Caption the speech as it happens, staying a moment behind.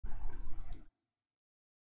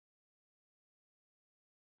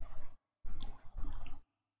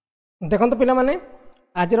देखो पिला माने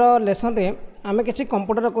आज लेसन रे आमे किसी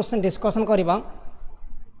कंप्यूटर क्वेश्चन डिस्कशन करबा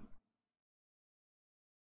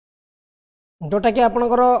जोटा कि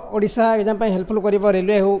आपनकर ओडिशा एग्जाम पे हेल्पफुल करिवो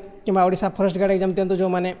रेलवे हो किबा ओडिशा फॉरेस्ट गार्ड एग्जाम दियंतु जो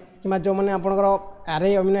माने किबा जो माने आपनकर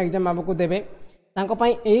आरए अमिन एग्जाम आपको देबे तांको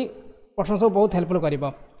पई एई प्रश्न सब बहुत हेल्पफुल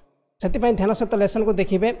करिवो सेति पई ध्यान सहित लेसन को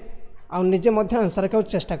देखिबे आ निजे मध्य आंसर के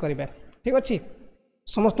चेष्टा करिवे। ठीक अछि,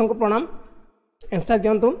 समस्त को प्रणाम। Answer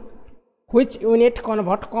दियंतु which unit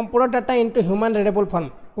convert computer data into human readable form.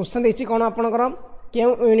 Question देछि कोन आपनकर केउ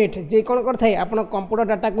यूनिट जे कोन करथाय आपन कंप्यूटर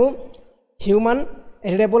डाटा को ह्यूमन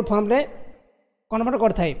रीडेबल फॉर्म रे कन्वर्ट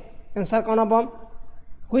करथाय। आंसर कोन हम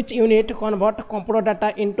which unit convert computer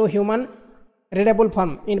data into human readable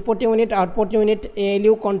form. Input unit, output unit,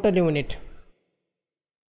 ALU, control unit.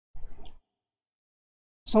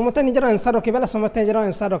 समस्त निजर answer रखिबे, समस्त निजर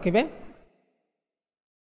आंसर रखिबे।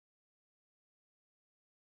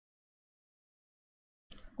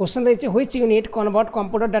 क्वेश्चन देछि which unit convert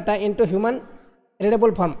computer data into human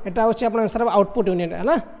readable form. एटा होछि आपन answer output unit है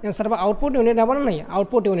ना। Answer output unit हबो ना नहीं,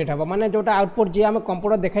 आउटपुट यूनिट हबो माने जोटा आउटपुट जे हम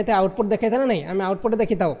कंप्यूटर देखाइते आउटपुट देखाइते ना नहीं, हम आउटपुट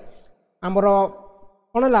देखिताओ हमर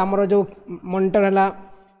कोन हला हमर जो मॉनिटर हला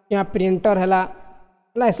या प्रिंटर हला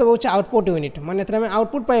हला ए सब होछि आउटपुट यूनिट माने एतरे हम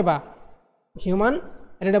आउटपुट पाइबा human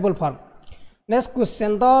readable form. Next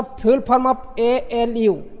question the full form of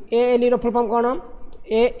ALU. ALU row full form cone?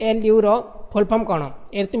 ALU row full form cone?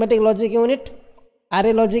 Arithmetic logic unit,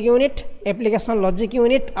 RA logic unit, application logic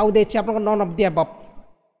unit, आउ देछि आपन none of the above.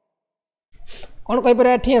 कोन कहि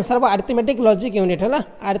परे एठी answer arithmetic logic unit हला।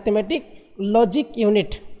 Arithmetic logic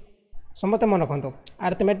unit समते मन रखंतो,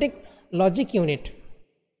 arithmetic logic unit.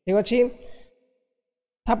 ठीक अछि।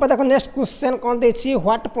 थापर देखो नेक्स्ट क्वेश्चन कोन देछि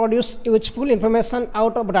what produce useful information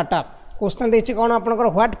out of data. Question देछि कोन आपनकर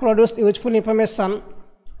what produce useful information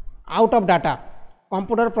out of data.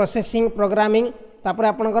 Computer processing, programming, तापर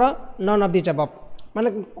आपनकर नॉन ऑफ द अबव।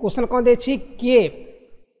 माने क्वेश्चन कोन देछि के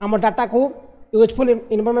हम डाटा को यूजफुल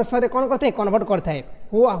इंफॉर्मेशन रे कोन करथे कन्वर्ट करथे।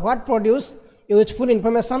 What produce useful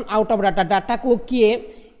information out of data. Data को किए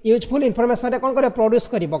यूजफुल इंफॉर्मेशन रे कोन करे produce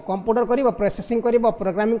करिवो, computer करिवो, processing करिवो,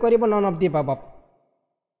 programming करिवो, none of the above.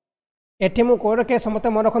 एठी मु कोड के समते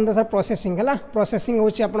मन रखन सर प्रोसेसिंग हला। प्रोसेसिंग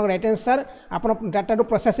होछि आपन राइट आंसर, आपन डाटा रो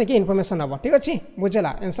प्रोसेस के इंफॉर्मेशन हबो। ठीक अछि, बुझला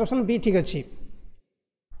आंसर ऑप्शन बी ठीक अछि।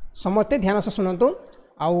 समते ध्यान से सुनंतु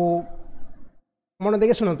आउ मन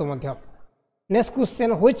देके सुनंतु मध्य। Next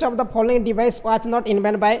question which of the following device was not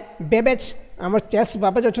invented by Babbage. हमर चार्ल्स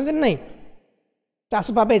बाबेज अछन नहीं,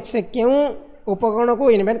 चार्ल्स बाबेज से केउ उपकरण को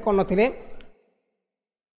इन्वेंट कर नथिले?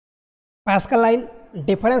 Pascal line,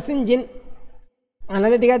 difference engine,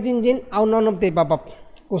 analytical engine, आउ none of the above.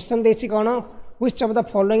 Question देछि कोन which of the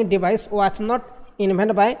following device was not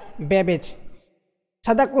invented by Babbage.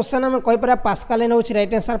 सादा क्वेश्चन हम कहि परा पास्कल लाइन होछि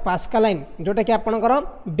राइट आंसर। पास्कल लाइन जोटा कि आपनकर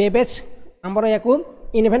बेबेज हमर याकू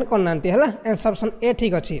इन्वेंट करनांती हला। आंसर ऑप्शन ए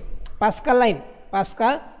ठीक अछि। Pascal line,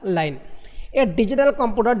 pascal line. A digital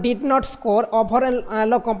computer did not score over N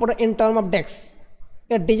analogue computer in term of desks.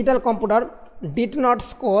 A digital computer did not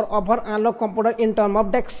score over analogue computer in term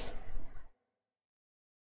of डेक्स।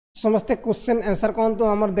 समस्त question answer कौन तो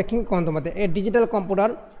हमर देखिं कौन तो मते। ए digital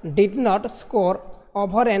computer did not score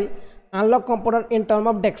over N analogue computer in term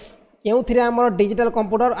of डेक्स। केउ थिरे हमर digital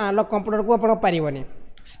computer analogue computer को आपण पारिबनी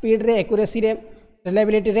स्पीड रे, एक्यूरेसी रे,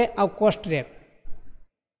 रिलायबिलिटी रे, आ कॉस्ट रे।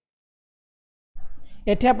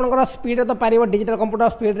 एठी आपनकर स्पीड रे तो पारिबो डिजिटल कंप्यूटर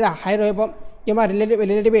स्पीड रे हाई रहबो किबा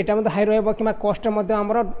रिलेटिव एटा मते हाई रहबो किबा कॉस्ट मते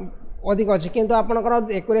हमर अधिक अछि, किंतु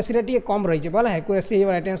आपनकर एक्यूरेसी रे टी कम रहि जेबो हला। एक्यूरेसी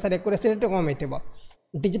राइट आंसर, एक्यूरेसी रे कम हेतिबो।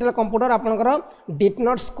 डिजिटल कंप्यूटर आपनकर did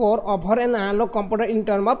not score over N analogue computer in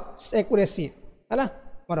term of accuracy हला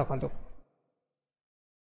म रखंतु।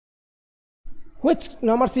 Which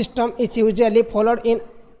number system is usually followed in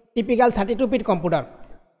typical 32-bit computer?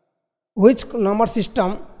 Which number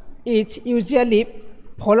system is usually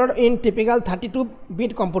followed in typical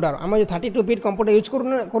 32-bit computer? हम जो 32-bit computer use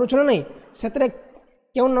करूछु नहीं सेतरे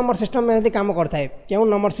केउ number system में यदि काम करता है, केउ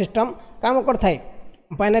नंबर सिस्टम काम करता है?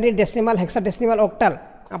 Binary, decimal, hexadecimal, octal.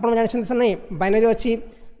 आपण जानि छ नहीं बाइनरी अछि,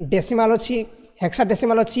 डेसिमल अछि,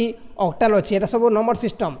 हेक्साडेसिमल अछि, ऑक्टल अछि। एटा सब नंबर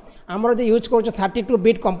सिस्टम हमर जे यूज करूछु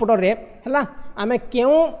 32-bit कंप्यूटर रे हला। आमे केउ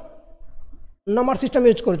नंबर सिस्टम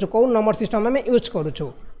यूज करूछु, को नंबर सिस्टम में यूज करूछु?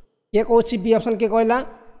 ये कहूछि बी ऑप्शन के कहला।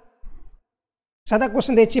 सादा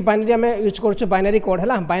क्वेश्चन देछि बाइनरी में यूज करूछु, बाइनरी कोड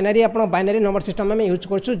हला। बाइनरी आपण बाइनरी नंबर सिस्टम में यूज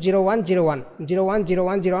करूछु 0101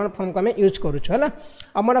 010101 फॉर्म का में यूज करूछु हला।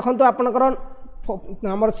 हमर रखंतु आपनकर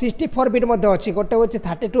हमर 64 बिट मध्ये अछि, गोटे होछि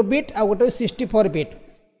 32 बिट आ गोटे 64 बिट।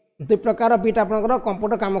 दुई प्रकार बिट आपनकर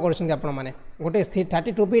कंप्यूटर काम करछन्ती आपण माने। गोटे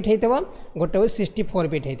 32 बिट हेतबो, गोटे 64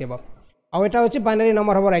 बिट हेतबो। आ एटा होछि बाइनरी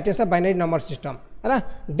नंबर हबो right answer, binary number system. है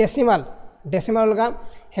डेसिमल डेसिमल अलग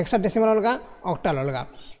हेक्साडेसिमल अलग ऑक्टल अलग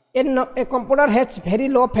a computer has very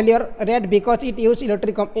low failure rate because it use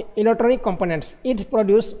electronic components it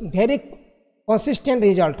produce very consistent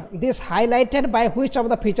result this highlighted by which of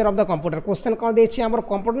the feature of the computer question कौन देछि हमर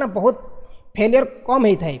computer ना बहुत failure कम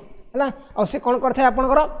होई थाए है और से कौन करता है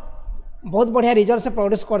आपनकर बहुत बढ़िया रिजल्ट से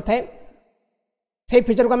प्रोड्यूस करता है से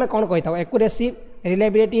फीचर को आम कौन कही था एक्यूरेसी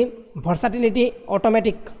रिलायबिलिटी वर्साटिलिटी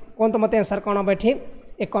ऑटोमेटिक कौन तो मत आंसर कौन हम ये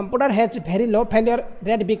a computer has very low failure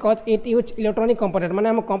rate because it use electronic component माने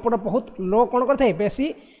हम कंप्यूटर बहुत लो कौन करता है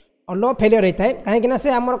बेसी और लो फेलियर होता है कहीं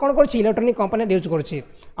से आम कौन कर इलेक्ट्रॉनिक कंपोनेंट यूज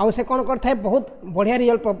कर कौन करता है बहुत बढ़िया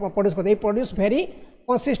रिजल्ट प्रोड्यूस करता है produce very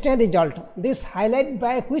consistent result this highlight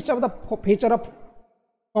by which of the feature of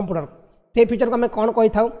computer से फीचर को आम कौन कही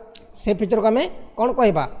था से फीचर को आम कौन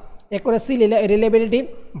कहवा एक्यूरेसी रिलायबिलिटी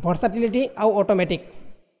वर्साटिलिटी आउ ऑटोमेटिक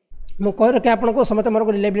मु कह रखे आपको समस्त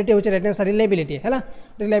मोर रिलायबिलिटी होचे राइट आंसर रिलायबिलिटी है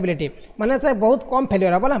रिलायबिलिटी माने से बहुत कम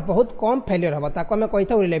फेलियर हम ना बहुत कम फेलियर हम ताको आम कही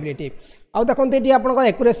था रिलायबिलिटी आउ देखते ये आप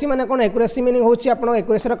एक्यूरेसी माने कौन एक्यूरेसी मीनिंग होची आपन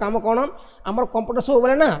एक्यूरेसी काम कौन आम कंप्यूटर सब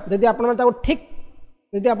बेले ना जदि आप ठीक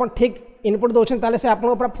जदि आप ठीक इनपुट दौरान ताले से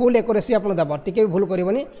आपको पूरा फुल एक्यूरेसी आप दब टी भूल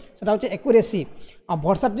करनी सेटा हूँ एक्यूरेसी आ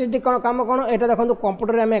वर्साटिलिटी कौन काम कौन यहाँ देखो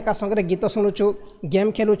कंप्यूटर में एका संगे गीत शुणुचु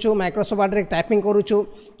गेम खेलुचु माइक्रोसॉफ्ट वर्ड रे टाइपिंग करुचु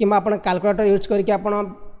कि कैलकुलेटर यूज करके आप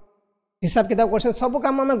हिसाब किताब कर सब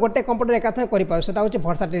काम आम गोटे कंप्यूटर एका साथ कर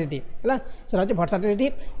वर्साटिलिटी है सेटा हूँ वर्साटिलिटी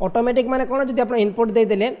ऑटोमेटिक माने कौन जब आप इनपुट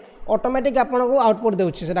देदेले ऑटोमेटिक आपको आउटपुट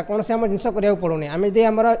देता कौन से आम जिन करा पड़ूनी आम जब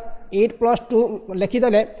आम 8+2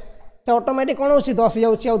 लिखिदेले तो ऑटोमेटिक कौन हो 10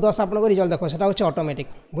 जाऊँ 10 आपको रिजल्ट देखो सेटा हूँ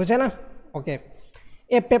ऑटोमेटिक बुझे ना okay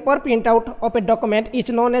A paper print out of a document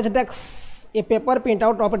is known as desk A paper print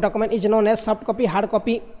out of a document is known as soft copy hard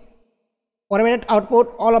copy permanent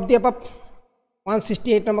output all of the above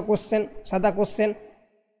 168 number question सादा question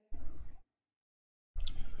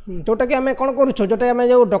जोटा कि आम कौन करूँ जोटा आम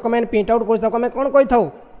जो document print out कर कौन कही था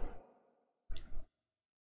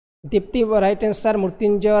Deepti right answer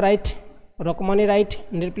Mrityunjay right Rukmini right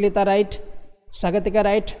निर्पलिता right स्वागतिका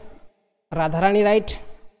राइट राधाराणी राइट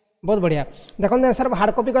बहुत बढ़िया देखो आंसर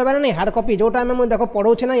हार्ड कॉपी कहबार नहीं हार्ड कॉपी जोटा आम मुझे देख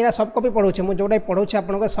पढ़ाऊँ ना यहाँ सॉफ्ट कॉपी पढ़ाऊँ मुझे जोटा पढ़ाऊँ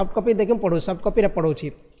आपको सॉफ्ट कॉपी देखिए पढ़ू सॉफ्ट कॉपी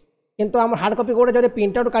पढ़ाऊँ किंतु आम हार्ड कॉपी गोटे जब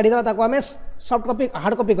प्रिंट आउट काढ़ीदा आम सॉफ्ट कॉपी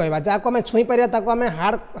हार्ड कॉपी कहवा जहाँ आम छुई पार आम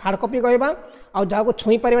हार्ड कॉपी कहवा आउ जहाँ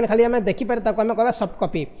छुई पारे खाली आम देखिपारे आम कहवा सॉफ्ट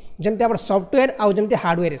कॉपी जमी आप सॉफ्टवेयर आउ जमी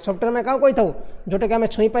हार्डवेयर सॉफ्टवेयर में क्या कही था जोटा कि आम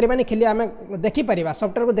छुई पारे खाली आम देखिपर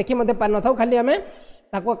सॉफ्टवेयर को देखी पार न खाली आम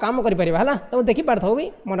ताको काम कर तो देखी पार था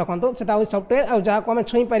भी मन रखु से सॉफ्टवेयर आउ जहाँ आम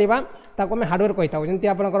छुई पार आम हार्डवेयर कही था जमी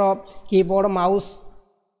आपंकर कीबोर्ड माउस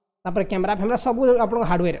तापर कैमरा फैमरा सब आप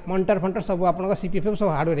हार्डवेयर मॉनिटर फंटर सब आप सीपीयू सब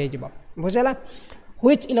हार्डवेयर हो बुझेगा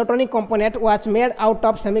which electronic component was made out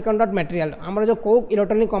of semiconductor material आमर जो कौ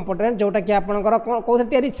इलेक्ट्रॉनिक कंपोनेंट जोटा कि आपंकर कौन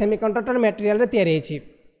तैयारी सेमीकंडक्टर मटेरियल तैयारी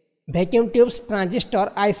vacuum tubes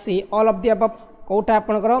transistor IC all of the above कौटा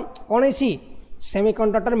आपंकर कौन है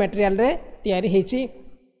सेमीकंडक्टर मटेरियल तैयारी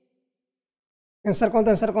आंसर कौन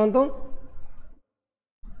तो आंसर कौन तो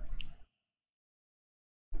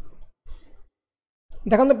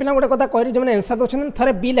देखो तो पिला गोटे कथा कह जो आंसर दौरान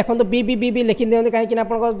थे बी लिखो बी बी बी बी लिखि दिखाँ कहीं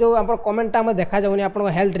आप जो आप कमेंटा देखा जाऊनी आप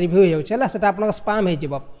हेल्थ रिव्यू हो जाए आप स्पाम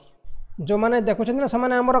हो जो मैंने देखुं ना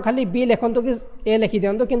से खाली बी लिखु कि ए लिखि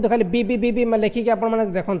दिंतु कि खाली बी बी बी बी लिखिकी आप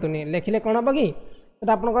देखुनी लिखिले कौन हम कि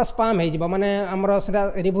आप स्पाम हो माने आमर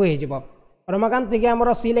से रिव्यू हो रमाकांत जी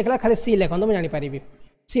आम सी लिखला खाली सी लिखु मुझे जानीपारि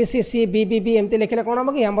सी सी सी बी बी बी एमती लिखिले कौन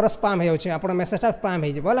हम कि आम स्पाम हो जाए आप मेसेजटा स्पाम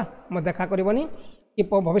होगा मैं देखा करनी कि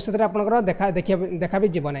भविष्य में आपंकर देखा भी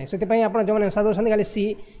जीव ना से आप जो आंसर दौरान खाली सी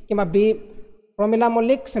कि बी प्रमिला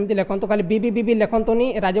मल्लिक सेमती लिखु खाली B B B B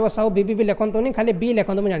लिखुनी Rajiv Sahu B B B लिखुनी खाली बी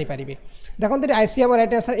लिखु मुझे जानीपारि देखते आईसी हम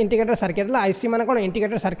right answer indicator circuit IC मान कौन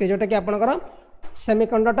इंडिकेटर सर्किट जोटा कि आपंकर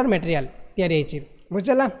सेमीकंडक्टर मटेरियल तैयारी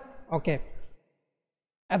बुझेगा okay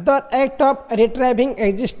the act of retrieving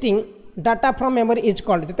existing data from memory is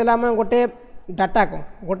called जो आम गोटे डाटा को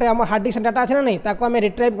गोटे आम हार्ड डिस्क डाटा अच्छे ना नहीं ताको आम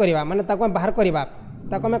रिट्राइव करवा माने ताको आम बाहर करवा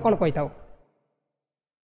ताको आम कौन कही था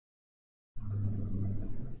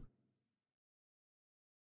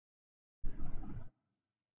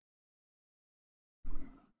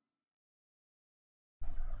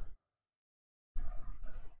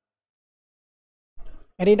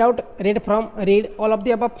read out read from read all of the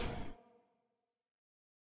above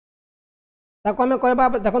ताको आम कहवा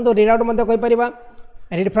देखो read out Madhya कहीपर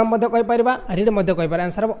read from Madhya कहीपर read Madhya कहीपर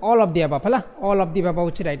answer हम ऑल ऑफ द अबव है ऑल ऑफ द अबव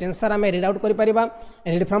हूँ राइट आंसर आम रीड आउट कर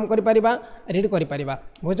रीड फ्रॉम कर रीड कर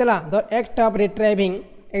बुझला the act of retrieving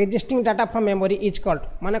existing data from memory is called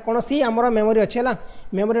माने कौन सी आमर मेमोरी अच्छी है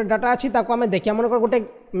मेमोरी डाटा अच्छी ताको आम देखिए मन गोटे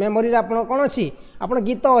मेमोरी आप कौन अच्छी आप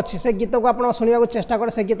गीत अच्छी से गीत को आप शुणा चेष्टा करें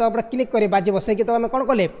से गीत आप क्लिक करें बाजब से गीत आम कौन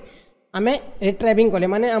कले आम रिट्राइविंग कले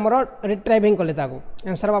माने आमर रिट्राइविंग कले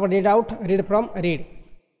आंसर आप read out read from read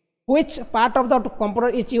which part of the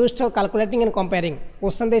computer is used for calculating and comparing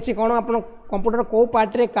question देछि कोन आपन कंप्यूटर को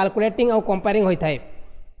पार्ट रे कैलकुलेटिंग और कंपेयरिंग होई थाए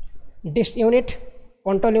disc unit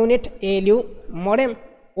control unit ALU modem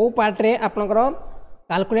को पार्ट रे आपनकर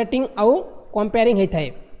कैलकुलेटिंग और कंपेयरिंग होई थाए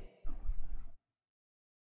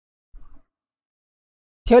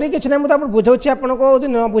थ्योरी किछ नै मुझे बुझाऊँ आपको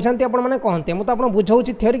न बुझाती आपने कहते मुझे आपको बुझाऊँ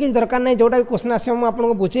थ्योरी किसी दरकार नहीं जोटा भी क्वेश्चन आस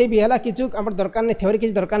आपको बुझेबी है कि दरकार नहीं थ्योरी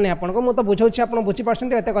किसी दरकार नहीं आपको मुझे बुझाऊँ आप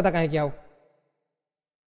बुझीपार एत कथा कहीं आउ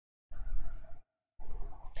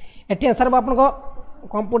एटी आंसर आपको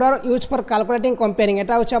computer use for calculating comparing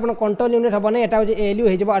एटा होची आपन कंट्रोल यूनिट हबो नै एटा होची एएलयू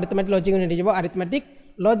हे जबो अरिथमेटिक लॉजिक यूनिट हे जबो अरिथमेटिक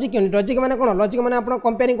लॉजिक यूनिट लॉजिक माने कोन लॉजिक माने आपन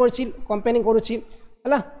कंपेयरिंग करूची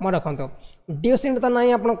हला मन रखंतो ड्यूस यूनिट तो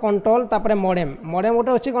नाही आपन कंट्रोल तापरे मॉडेम मॉडेम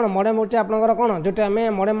गोटे होची कोन मॉडेम होची आपनकर कोन जोटे हमें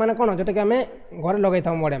मॉडेम माने कोन जोटे के हमें घर लगै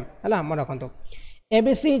थाउ मॉडेम हला मन रखंतो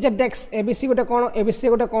ABC is a desk ABC गोटे कोन एबीसी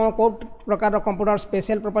गोटे कोन को प्रकार computer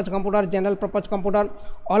special purpose computer general purpose computer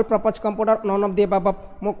all purpose computer none of the above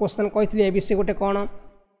मो क्वेश्चन कहितली एबीसी गोटे कोन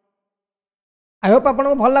आई होप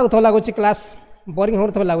आपको भल लगुच क्लास बोरिंग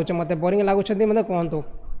हो लगुच मत बोरिंग लगुच मत कहतु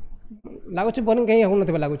लगुच बोरिंग कहीं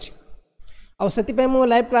हो लगुच आउ मु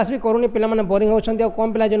लाइव क्लास भी करूनी पे बोरिंग होती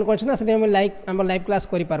कम पिला जॉइन कर लाइव क्लास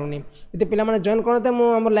करूनी यदि पे जॉइन करते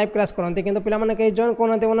मुझे लाइव क्लास करते कि पे कहीं जॉइन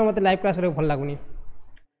करते मत लाइव क्लास भल लगुनि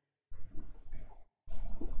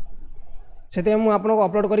से मुझे आपको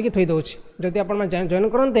अपलोड करके थी दूसरी जदि आप जॉइन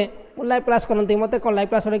करते लाइव क्लास करते मत लाइव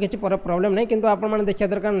क्लास किसी प्रॉब्लम नहीं किंतु आप देखा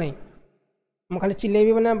दरकार नहीं मुझे खाली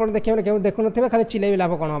चिल्लेबी मैंने आप देखिए देखु ना खाली चिल्लेबी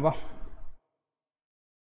लाभ कौन हम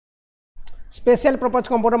स्पेशल पर्पज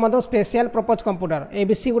कंप्यूटर मतलब स्पेशल पर्पज कंप्यूटर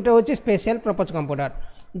एबीसी गोटे हूँ special purpose computer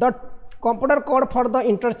the computer code for the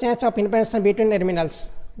interchange of information between terminals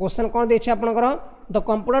question कौन देखिए आपंकर the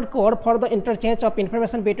computer code for the interchange of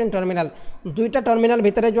information between terminal दुईटा terminal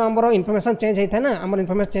भितर जो आम इनफॉरमेशन चेंज होता है ना आम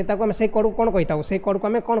इनफॉरमेशन चेंज आम से कोड कौन कही था से कोड को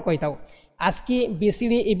आम कौन कही था आस्की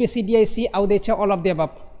बीसीडी एबीसीडीआईसी आउ देखिए ऑल ऑफ द अबव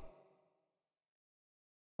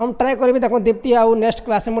हम ट्राए करी देखो दीप्ति आउ नेक्स्ट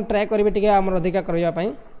क्लास में ट्राए करी टे आम अधिका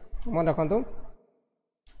करने मन रखु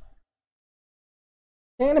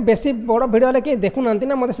बेसी बड़ भिडियो कि देखुना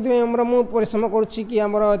ना मत से मुझे परिश्रम करुच्ची कि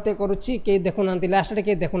एत करुच्ची कई देखुना लास्ट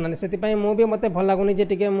कई देखुना से मुझे मत भल लगुनि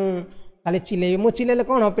टे मुझे खाली चिल्लेबी मुझे चिल्ले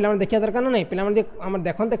कौन हम पे देखा दरकार ना पे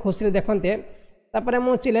देखते खुशी देखते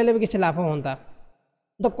मुझे चिल्ले भी किसी लाभ होता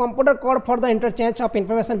the computer code for the interchange of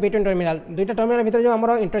information between terminal दुईटा टर्मिनल भीतर जो आम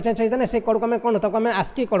इंटरचेंज होता है से कोड को आम कौन तक आम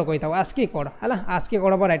आस्की कोड कही था आस्की कोड है आस्की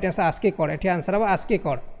कोड हम राइट आंसर आस्की कोड ये आंसर हम आस्की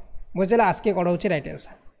कोड बुझे आस्की कोड हूँ right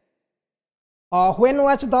answer when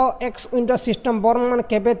was the x window system burn मान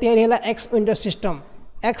केबे तैयारी होला एक्स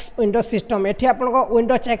विंडो सिस्टम एठी आपनको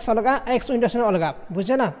विंडोज एक्स अलग एक्स विंडोज अलग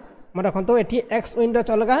बुझे ना मैं रखु ये एक्स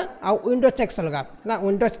विंडोज अलग आ विंडोज एक्स अलग ना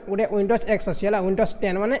विंडोज गोटे विंडोज एक्स अच्छी है विंडोज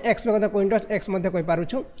 10 माने एक्स विंडोज एक्स कही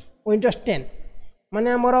पारुछु विंडोज 10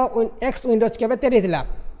 माने आमर एक्स विंडोज केबे तैयारी थिला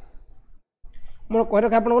मोर कह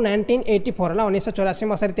रखा आपको 1984 है 1984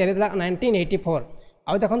 मसीह तैयारी थिला 1984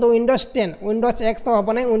 आउ देखो विंडोज 10 विंडोज एक्स तो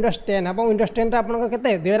हम ना विंडोज 10 हम विंडोज 10 आपको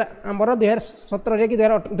के आमर 2017 कि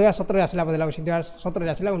 2017 आसला बोला 2017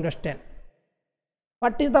 आसला Windows 10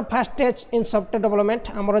 what is the fast stage in software development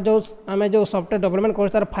आमर जो आम जो सॉफ्टवेयर डेवलपमेंट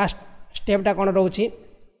कर फास्ट स्टेपटा कौन रोचे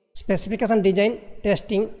specification design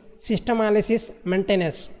testing system analysis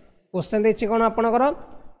maintenance question देखिए कौन आपंकर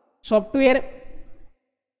सॉफ्टवेयर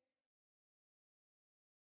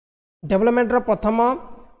डेवलपमेंट प्रथम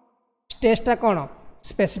स्टेजटा कौन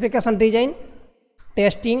specification design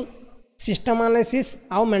testing system analysis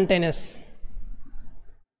आउ मेंटेनेंस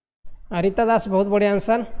रीता दास बहुत बढ़िया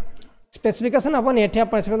आंसर स्पेसिफिकेशन हम ये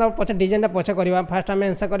पचे डिजाइन पचे करवा फास्ट आम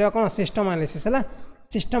आंसर करवा कौन सिस्टम एनालिसिस है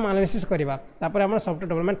सिस्टम एनालिसिस करवा आम software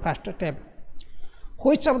development fast step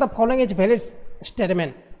which of the following is valid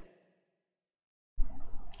statement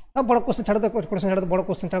अब बड़ क्वेश्चन छाड़ क्वेश्चन छाड़ बड़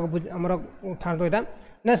क्वेश्चन छाड़ यहाँ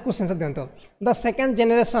नेक्स्ट क्वेश्चन दिखाते the second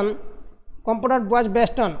generation computer was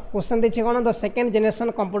based on question देखिए कौन the second generation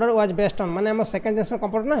computer was based on माने आम सेकेंड जेनेरेशन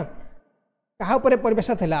कंप्यूटर ना क्या परिवेश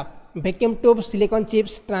था vacuum tube silicon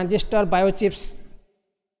chips transistor bio chips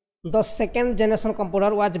the second generation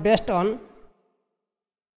computer was based on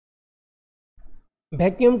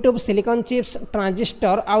vacuum tube silicon chips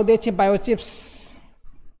transistor आउ दे bio chips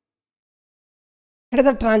एटा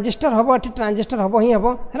तो transistor हम ये ट्रांजिस्टर हम ही हम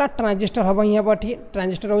है ट्रांजिस्टर हम ही हम ये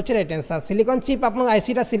ट्रांजिस्टर हूँ राइट आंसर सिलिकॉन चिप आप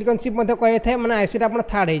आईसीटा सिलिकॉन चिप कही था मैंने आईसीटा आप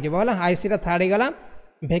थर्ड हो आईसीटा थर्ड होगा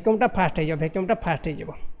भैक्यूमटा फास्ट हो भैक्यूमटा फास्ट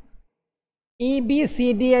हो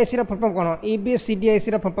EBCDIC फुल फॉर्म कौन EBCDIC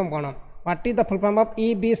फुल फॉर्म कौन what is the full form of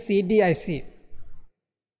EBCDIC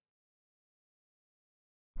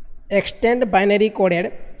extend binary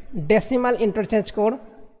coded decimal interchange code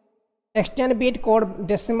extend bit code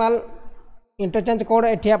decimal interchange code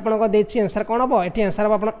ये आपको देती आंसर कौन हम ये आंसर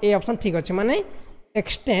हम आप ए ऑप्शन ठीक अच्छे माने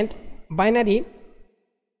extend binary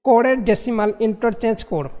coded decimal interchange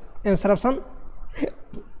code answer option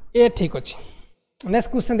A ठीक अच्छे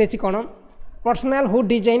नेक्स्ट क्वेश्चन देखिए कौन personal who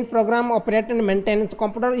design programme operate and maintain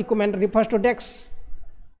computer equipment refers to desk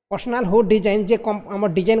personal who design जे आम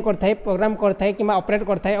डिजाइन करता है प्रोग्राम करता है कि ऑपरेट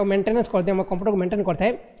करता है और मेंटेनेंस करते हैं कंप्यूटर को मेंटेन करता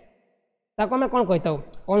है ताको आम कौन कही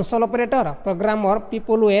console operator programmer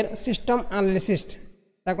people where system analyst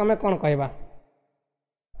ताको आम कौन कहवा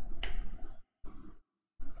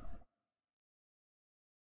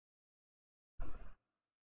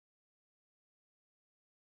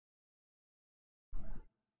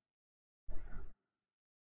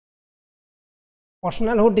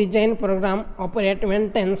personal who design programme operate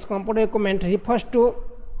maintains computer equipment refers to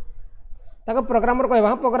ताको प्रोग्रामर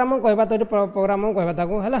कहवा प्रोग्रामर कहवा तो प्रोग्रामर कहवा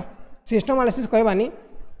ताको है सिस्टम एनालिसिस कहबानी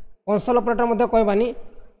कंसोल ऑपरेटर मध्य कहबानी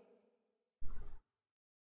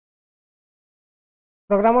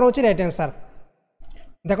प्रोग्रामर होची राइट आंसर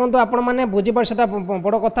देखो तो आपण मैंने बुझीपार से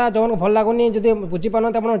बड़ कथा जो भल लगुनि जब बुझीपार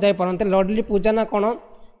आप जापारते लडली पूजा ना कौन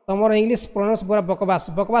तुम इंग्लीश प्रोनाउंस पूरा बकवास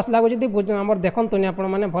बकवास लगुच आम देखनी आप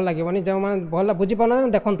भल लगे जो मैंने भल बुझीपार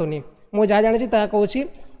देखनी मुझे जहाँ जानी कहूँ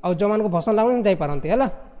और जो मानक भसन लगुनि जापारती है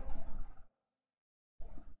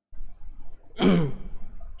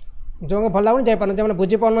जो भल लगुनि जापार जो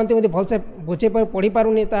बुझीपार मुझे भलसे बुझे पढ़ी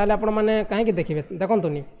पारूनी ताल आपने कहीं देखिए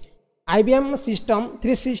देखनी IBM system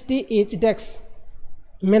 360 etch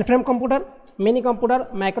desk main frame computer mini computer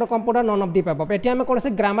micro computer none of the above ये आम कौन से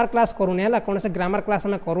ग्रामर क्लास करूने है कौन से ग्रामर क्लास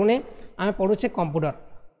आम करूने आम पढ़ुचे कंप्यूटर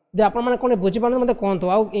जो आप कौन बुझीपार मतलब कहतु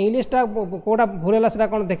आउ इंग्लीशटा कौटा भूल है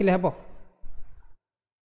कौन देखले हे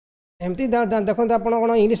एमती देखते आप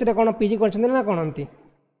इंग्लीश कौन पीजी कर कौन एमती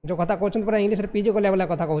जो कथा कहते पूरा इंग्लीश पीजी कला वाला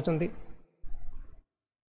कथा कहते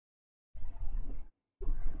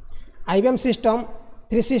IBM system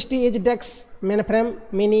 360 is desk main frame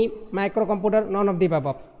mini micro computer none of the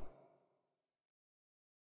above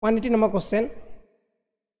 180 number question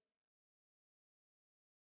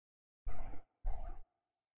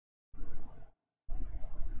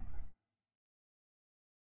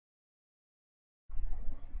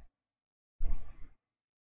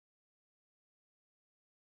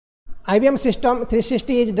IBM system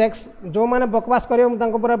 360 is desk जो मैंने बकवास कर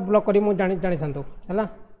पूरा ब्लॉक कर जानी था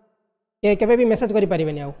है केवे भी मेसेज करि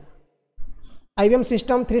परिबेनी आउ IBM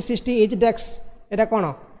सिस्टम 360 इज डेस्क एटा कौन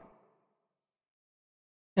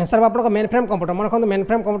आंसर आप मेन फ्रेम कंप्यूटर मन रखते मेन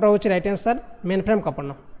फ्रेम कंप्यूटर होची right answer main frame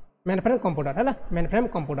computer है main frame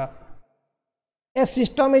computer A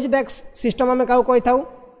system is desk system आम क्या कही था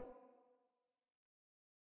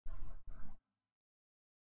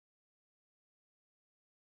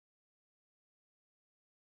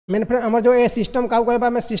मेन फ्रेम आम जो ए सिस्टम क्या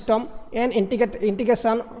कहवा system N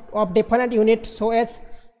integration of different unit so as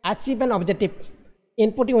achieve an objective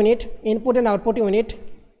input and output unit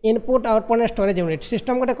input output and storage unit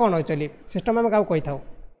system गोटे कौन एक्चुअली सिस्टम आम क्या कही था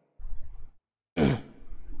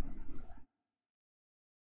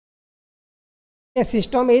ए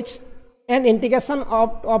system is an integration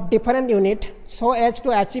of different unit so as to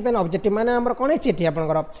achieve an objective माने आमर कौन है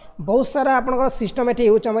आपंकर बहुत सारा आप सिस्टम ये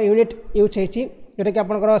यूज यूनिट यूज होती जोटा कि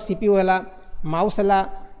आपंकर CPU है माउस है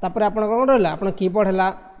तापर आप कौन रहा आप कीबोर्ड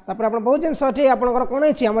है तापर आप बहुत जिन आपंकर कौन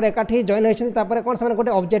है एकाठी जॉइन होती कौन से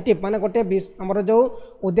गोटे ऑब्जेक्टिव माने गोटे आमर जो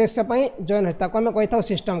उद्देश्य जॉइन होता आम कही था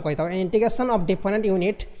सिस्टम कही था integration of different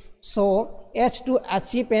unit so as to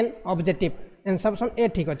achieve an objective answer option A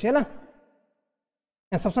ठीक अच्छे है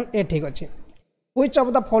आंसर ऑप्शन ए ठीक अच्छे which of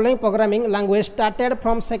the following programming language started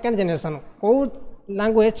from second generation कौ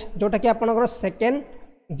लैंग्वेज जोटा कि आपंकर सेकेंड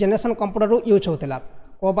जनरेशन कंप्यूटर यूज होता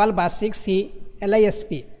कोबाल बेसिक सी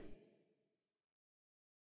LISP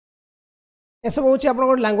ये सब हूँ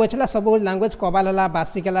आप लैंग्वेज है सब लैंग्वेज कोबाल है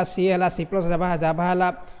बेसिक है सी है C प्लस जावा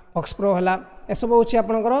है फॉक्स प्रो है ये सब हूँ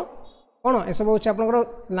आपंकर कौन ये सब हूँ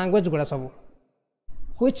आपंकर लैंग्वेज गुड़ा सब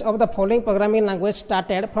which of the following programming language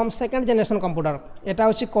started from second generation computer यहाँ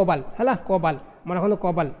हूँ कोबाल है कोबाल मन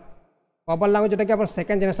रखते कोबाल लैंग्वेज जोटा कि आप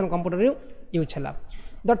सेकेंड जनरेशन कंप्यूटर यूज है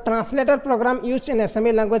the translator program use in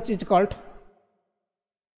assembly language is called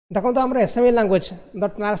देखो तो SML language the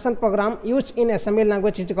translation program use in SML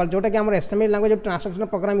language is called जोटा कि आम SML language translation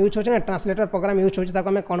program use होचे ना ट्रांसलेटर प्रोग्राम यूज होचे ताको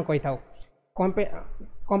हमें कौन कहि थाउ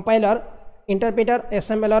कंपाइलर इंटरप्रेटर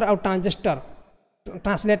एसएमएलर और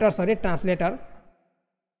ट्रांसलेटर सॉरी ट्रांसलेटर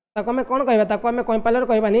ताको हमें कौन कहबा ताको हमें कंपाइलर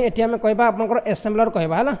कहबानी एठी हमें कहबा आपनकर एसेम्बलर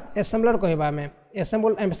कहबा हला एसेम्बलर कहबा हमें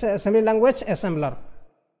एसेम्बली लैंग्वेज एसेम्बलर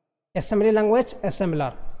एसेम्बली लैंग्वेज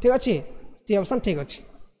एसेम्बलर ठीक अछि सी ऑप्शन ठीक अछि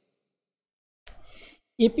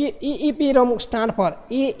EEPROM stand for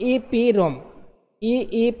EEPROM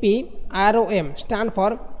EEPROM stand for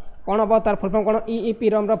कौन हम तार फुल फॉर्म कौन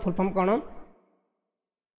EEPROM रा फुल फॉर्म कौन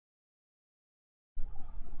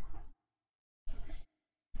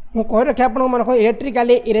मु कह रखे आपन मन को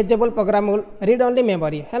electrically erasable programmable read only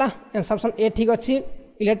memory हैला आंसर ऑप्शन ए ठीक अछि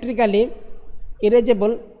electrically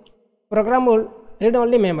erasable programmable read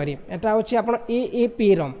only memory एटा होछि आपन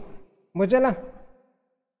EEPROM बुझला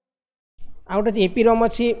आउट EPROM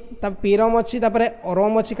अच्छी तब PROM अच्छी तापर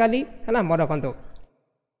ROM अच्छी खाली है ना मन रखु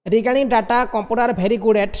regarding data computer very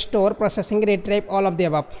good at store processing retrieve all of the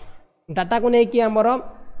above data को लेकिन आमर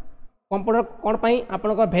कंप्यूटर कौन पाई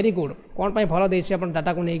आपन को वेरी गुड कौन पाई भल देछि आपन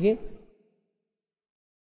डाटा को लेकिन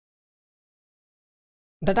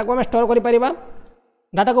डाटा को हम स्टोर करि परिबा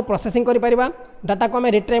डाटा को प्रोसेसिंग करि परिबा डाटा को हम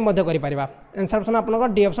रिट्रीव मध्य करि परिबा आंसर ऑप्शन आपन को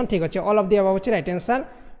डी ऑप्शन ठीक अछि ऑल ऑफ द अबव अछि right answer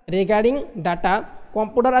regarding data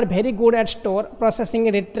computer are very good at store processing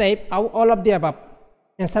retrieve आउ all of the above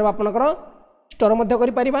answer आपनकर स्टोर मध्य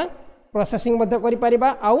करि परिबा प्रोसेसिंग मध्य करि परिबा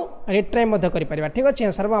आउ रिट्रीव मध्य करि परिबा ठीक अछि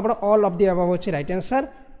आंसर आपण ऑल ऑफ द अबव अछि right answer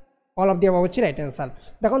all of the above अछि राइट आंसर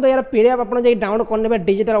देखो तो यार पीडीएफ आपण जे डाउनलोड करनेबे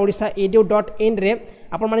digitalodia.edu.in रे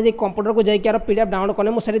आपण माने जे कंप्यूटर को जाई के यार पीडीएफ डाउनलोड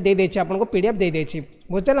करने मु सेठी दे देछि आपण को पीडीएफ दे देछि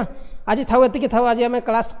बुझछला आज थाउ एति के थाउ आज हमें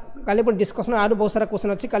क्लास काली पर डिस्कशन आरो बहुत सारा क्वेश्चन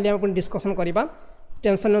अछि काली हम अपन डिस्कशन करिबा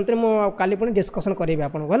टेंशन नंतर मु काली पुणी डिस्कशन करेबी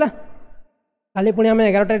आपन को हला काली पुणी हम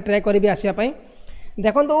 11टा ट्राई करेबी आसिया पई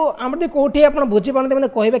देखो तो हमर कोठी आपन बुझी पानते मते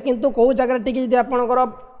कहबे किंतु को जगह टिक जदी आपनकर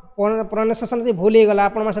प्रोनाउंसिएशन जदी भूल हे गला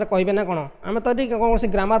आपन मासे कहबे ना कोन हम तो टिक कोन से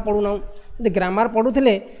ग्रामर पढु ना जदी ग्रामर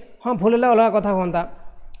पढुथिले हां भूल ले अलग कथा होंता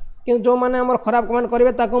किंतु जो माने हमर खराब कमेंट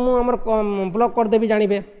करिवे ताको मु हमर ब्लॉक कर देबी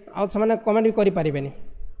जानिबे आ से माने कमेंट भी करि परिबेनी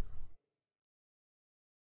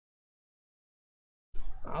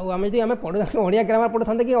आम जी आम पढ़ ओडिया ग्रामर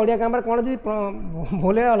पढ़ा कि ओडिया ग्रामर कौन जी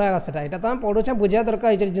भूले अलग सेटा यहाँ तो आम पढ़ुचे बुझा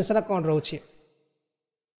दरकार ये जिनसा कौन रोचे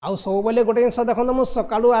आउ सब बेले गोटे जिन देखो मुझे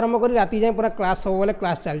सकालू आरंभ कर राति जाए पूरा क्लास सब बेले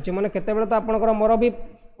क्लास चलती मैंने केते तो आपंकर मोर भी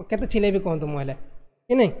केते छिले भी कहतु मुझे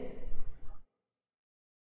कि नहीं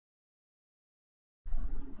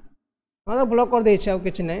हाँ तो ब्लॉक कर देछि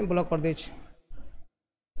किसी ना ब्लॉक कर देछि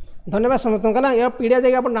धन्यवाद समस्त का यार पीडीएफ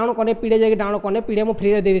जाके डाउनलोड करने पीडीएफ जाके डाउनलोड करने पीडीएफ मुझे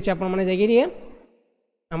फ्री दे देछि आपन माने जाके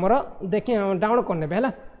आमर देखिए डाउनलोड करने है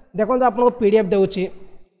देखो तो आपको पीडीएफ देउछि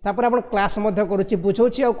तापर आप क्लास करुच्ची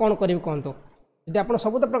बुझाऊँगी आ कौन करी कहतु यदि आप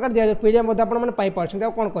सब तो प्रकार दिया पीडीएफ आप पाई पार्टी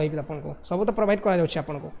कौन कह सब तो प्रोवाइड कर